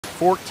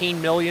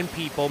14 million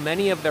people,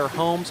 many of their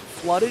homes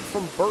flooded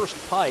from burst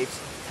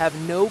pipes, have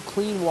no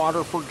clean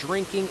water for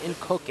drinking and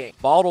cooking.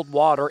 Bottled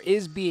water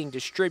is being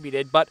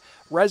distributed, but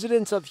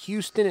residents of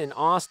Houston and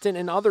Austin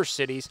and other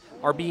cities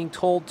are being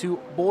told to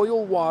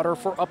boil water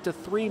for up to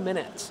 3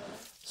 minutes.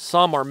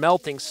 Some are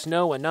melting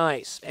snow and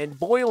ice, and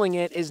boiling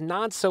it is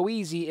not so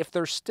easy if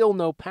there's still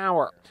no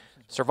power.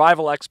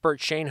 Survival expert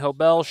Shane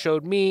Hobel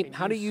showed me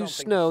how to use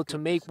snow to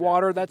make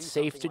water that's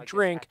safe to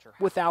drink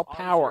without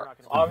power.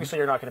 Obviously,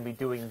 you're not going to be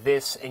doing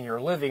this in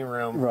your living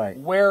room. Right.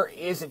 Where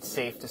is it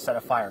safe to set a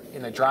fire?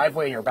 In the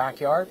driveway in your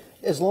backyard?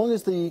 As long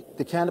as the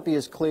canopy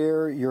is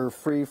clear, you're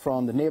free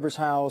from the neighbor's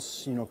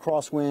house,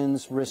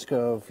 crosswinds, risk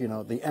of,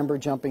 the ember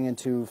jumping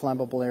into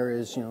flammable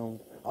areas,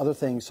 other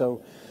things.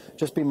 So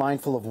just be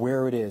mindful of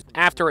where it is.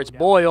 After it's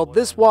boiled,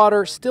 this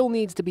water still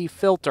needs to be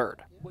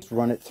filtered.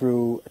 Run it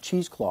through a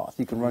cheesecloth.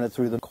 You can run it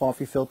through the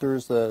coffee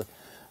filters, the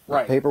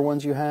paper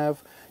ones you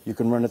have. You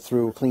can run it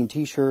through clean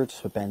t-shirts,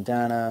 a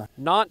bandana.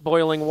 Not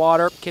boiling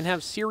water can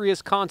have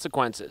serious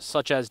consequences,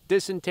 such as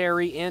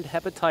dysentery and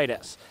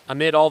hepatitis.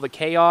 Amid all the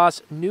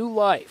chaos, new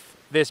life.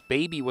 This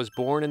baby was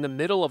born in the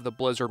middle of the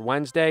blizzard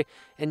Wednesday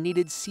and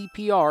needed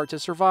CPR to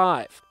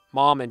survive.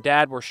 Mom and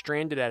Dad were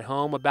stranded at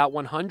home about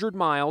 100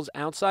 miles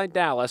outside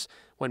Dallas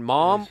when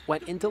Mom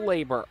went into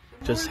labor.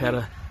 Just had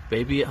a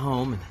baby at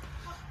home.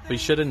 We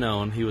should have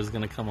known he was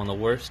going to come on the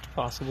worst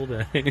possible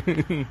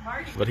day.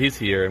 But he's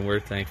here, and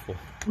we're thankful.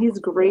 He's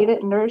great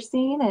at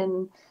nursing,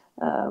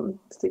 and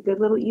just a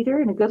good little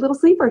eater and a good little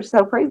sleeper,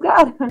 so praise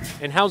God.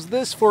 And how's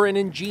this for an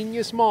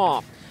ingenious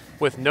mom?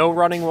 With no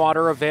running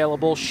water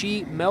available,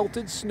 she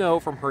melted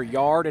snow from her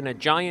yard in a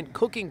giant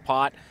cooking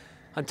pot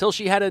until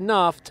she had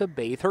enough to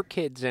bathe her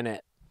kids in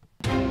it.